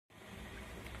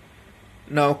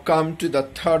Now come to the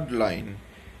third line.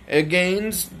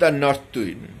 Against the north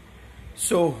wind.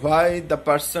 So why the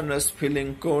person was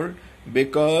feeling cold?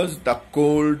 Because the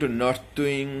cold north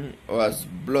wind was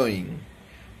blowing.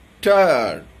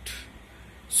 Tired.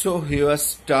 So he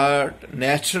was tired.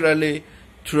 Naturally,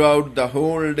 throughout the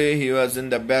whole day he was in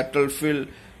the battlefield.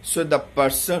 So the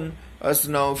person was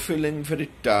now feeling very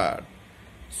tired.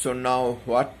 So now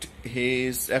what he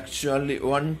is actually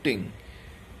wanting?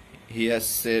 He has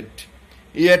said,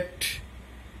 yet,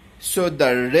 so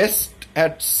the rest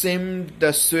had seemed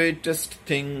the sweetest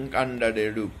thing under a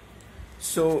roof.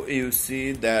 So you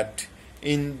see that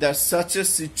in such a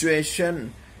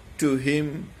situation, to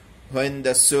him, when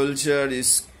the soldier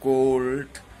is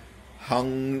cold,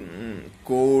 hungry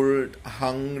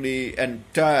and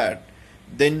tired,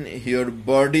 then your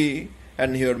body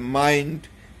and your mind,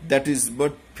 that is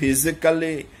both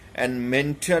physically and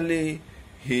mentally,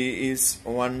 he is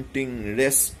wanting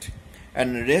rest.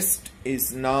 And rest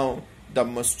is now the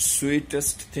most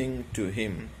sweetest thing to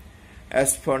him.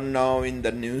 As for now in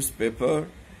the newspaper,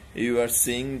 you are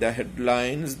seeing the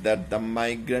headlines that the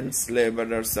migrant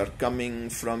laborers are coming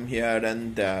from here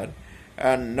and there.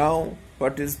 And now,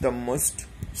 what is the most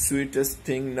sweetest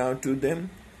thing now to them?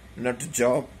 Not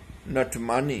job, not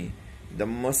money. The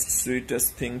most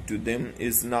sweetest thing to them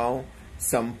is now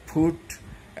some food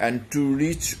and to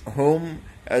reach home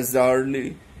as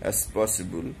early as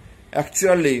possible.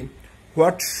 Actually,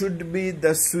 what should be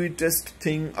the sweetest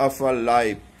thing of our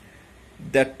life?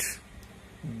 That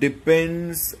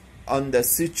depends on the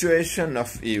situation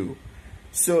of you.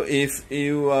 So if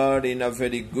you are in a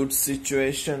very good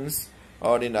situations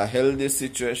or in a healthy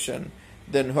situation,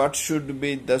 then what should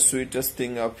be the sweetest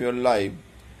thing of your life?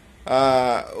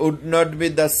 Would not be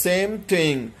the same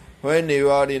thing when you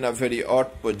are in a very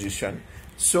odd position.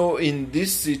 So in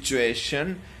this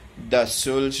situation, the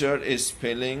soldier is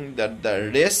feeling that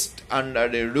the rest under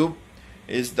a roof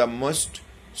is the most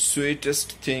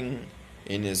sweetest thing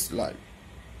in his life.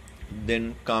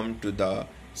 Then come to the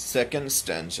second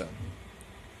stanza.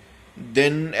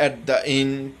 Then at the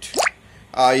end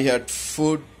I had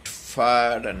food,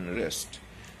 fire and rest.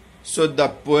 So the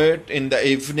poet, in the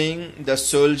evening, the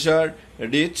soldier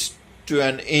reached to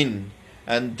an inn,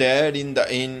 and there in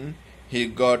the inn he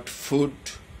got food.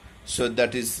 So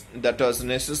that was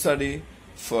necessary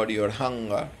for your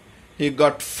hunger. He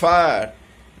got fire,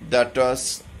 that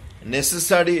was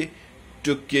necessary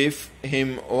to keep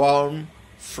him warm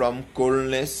from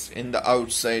coldness in the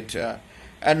outside air,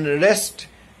 and rest,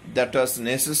 that was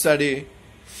necessary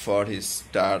for his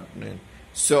tiredness.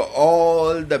 So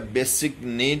all the basic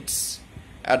needs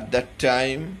at that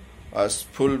time was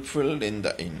fulfilled in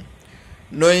the inn.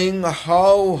 Knowing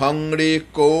how hungry,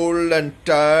 cold and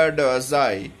tired was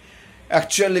I,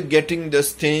 actually getting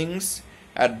those things,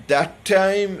 at that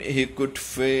time he could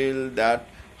feel that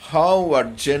how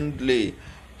urgently,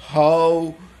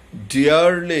 how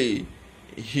dearly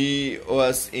he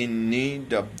was in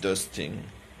need of those things.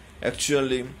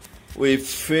 Actually, we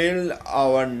feel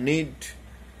our need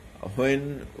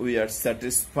when we are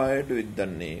satisfied with the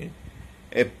need.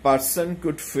 A person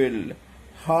could feel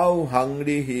how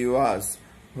hungry he was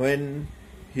when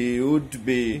he would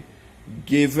be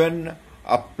given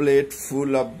a plate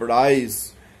full of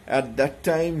rice. At that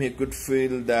time he could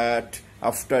feel that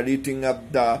after eating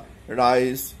up the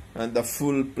rice and the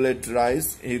full plate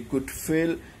rice, he could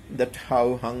feel that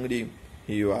how hungry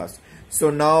he was. So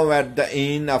now at the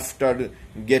inn, after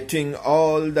getting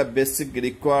all the basic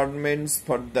requirements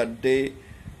for the day,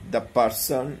 the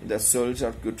person, the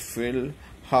soldier, could feel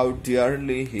how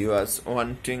dearly he was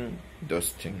wanting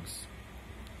those things.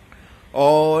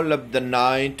 All of the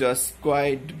night was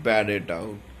quite buried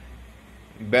out.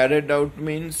 Buried out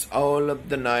means all of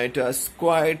the night was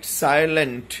quite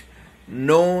silent.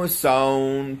 No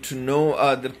sound, no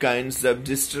other kinds of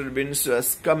disturbance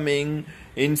was coming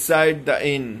inside the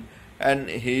inn, and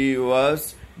he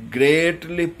was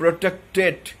greatly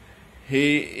protected.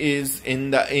 He is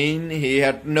in the inn, he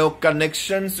had no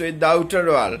connections with the outer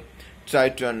world. Try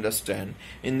to understand.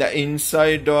 In the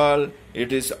inside wall,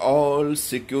 it is all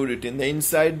security. In the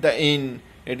inside the inn,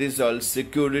 it is all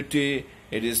security,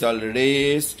 it is all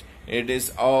rest, it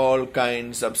is all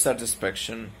kinds of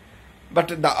satisfaction.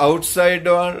 But the outside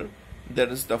world, there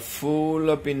is the full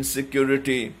of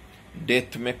insecurity.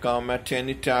 Death may come at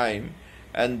any time,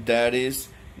 and there is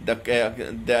the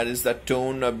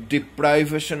tone of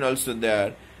deprivation also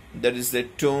there. There is a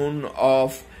tone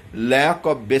of lack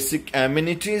of basic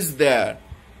amenities there.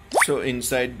 So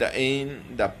inside the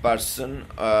inn, the person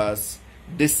was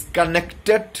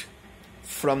disconnected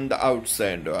from the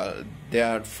outside world.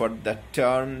 Therefore the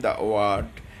term, the word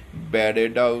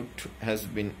buried out has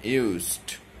been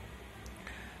used.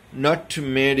 Not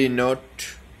merry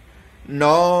not,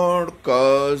 nor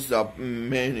cause of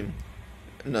many,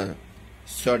 no,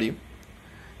 sorry,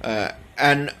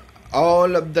 and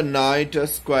all of the night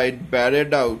was quite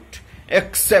buried out,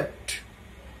 except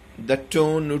the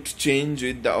tone would change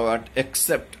with the word,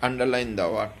 except, underline the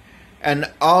word. An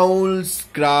owl's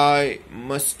cry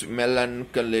must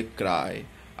melancholy cry.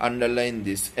 Underline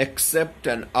this. Except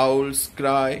an owl's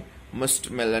cry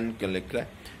must melancholy cry.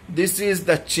 This is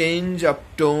the change of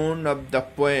tone of the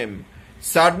poem.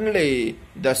 Suddenly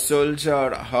the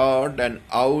soldier heard an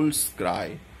owl's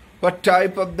cry. What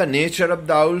type of the nature of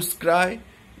the owl's cry?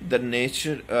 The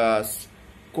nature was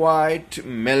quite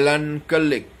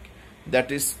melancholic.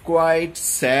 That is quite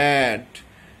sad.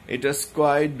 It is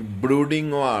quite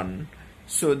brooding one.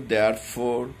 So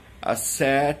therefore a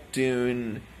sad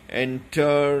tune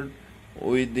entered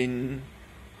within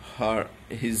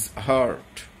his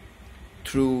heart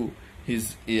through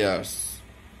his ears.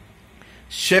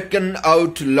 Shaken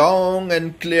out long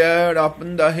and clear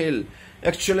upon the hill.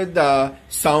 Actually the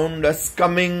sound was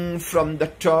coming from the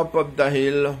top of the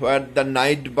hill where the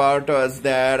night bird was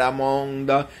there among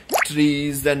the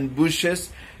trees and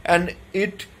bushes, and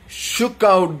it shook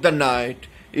out the night.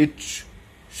 It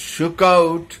shook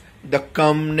out the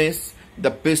calmness,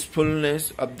 the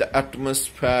peacefulness of the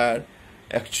atmosphere.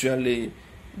 Actually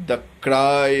the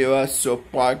cry was so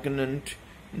poignant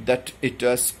that it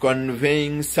was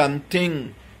conveying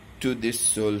something to this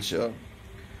soldier.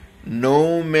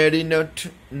 No merry note,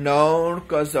 nor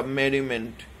cause of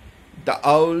merriment. The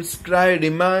owl's cry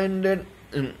reminded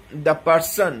the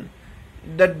person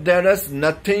that there is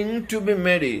nothing to be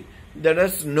merry, there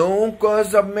is no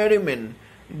cause of merriment,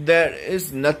 there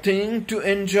is nothing to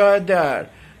enjoy there,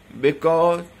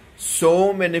 because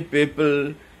so many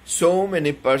people, so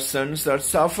many persons are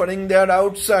suffering there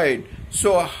outside.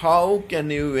 So how can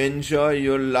you enjoy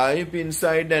your life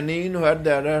inside an inn where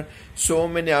there are so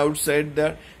many outside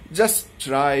there? Just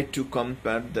try to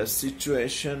compare the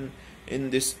situation in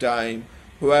this time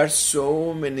where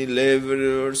so many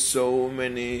laborers, so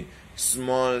many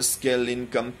small scale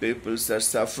income peoples are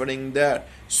suffering there.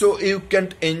 So you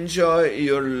can't enjoy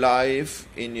your life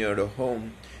in your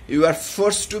home. You are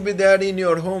forced to be there in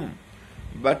your home,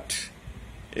 but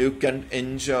you can't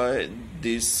enjoy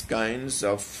these kinds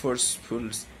of forceful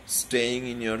staying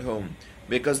in your home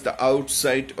because the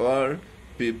outside world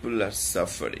people are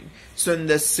suffering. So in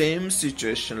the same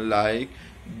situation, like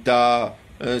the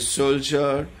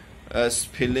soldier is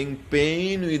feeling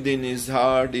pain within his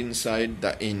heart inside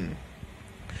the inn,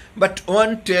 but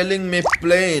one telling me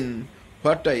plain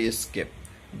what I escaped.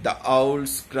 The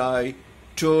owl's cry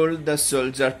told the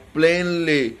soldier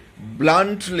plainly,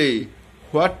 bluntly,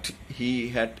 what he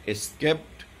had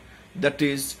escaped. That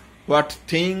is, what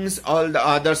things all the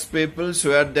other peoples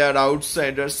were there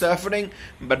outside are suffering,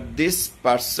 but this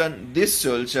person, this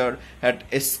soldier had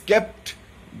escaped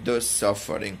those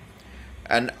suffering,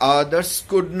 and others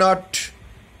could not.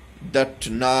 That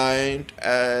night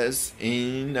as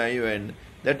in I went,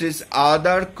 that is,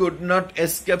 other could not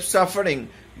escape suffering,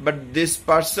 but this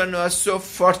person was so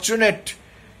fortunate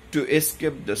to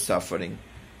escape the suffering.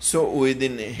 So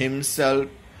within himself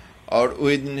or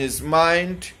within his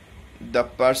mind, the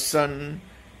person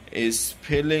is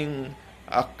feeling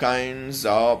a kinds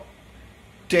of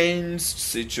tensed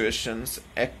situations,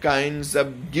 a kinds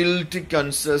of guilty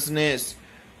consciousness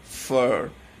for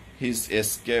his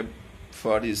escape,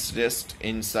 for his rest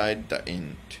inside the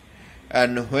inn.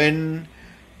 And when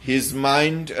his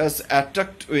mind is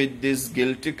attacked with this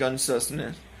guilty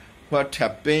consciousness, what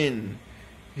happened?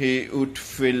 He would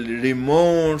feel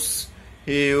remorse,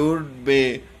 he would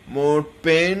be more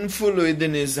painful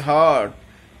within his heart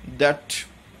that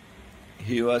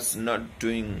he was not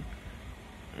doing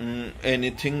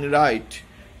anything right.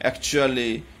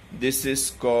 Actually, this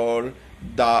is called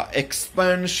the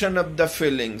expansion of the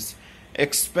feelings,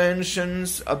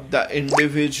 expansions of the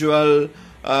individual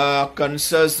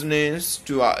consciousness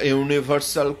to a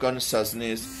universal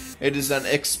consciousness. It is an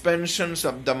expansion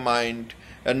of the mind,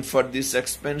 and for these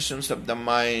expansions of the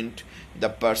mind, the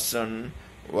person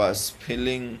was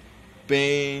feeling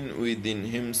pain within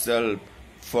himself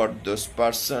for those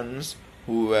persons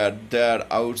who were there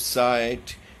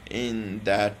outside in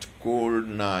that cold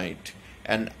night.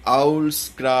 An owl's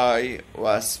cry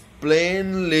was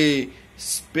plainly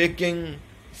speaking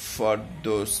for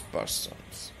those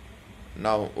persons.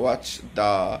 Now watch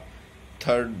the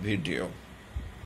third video.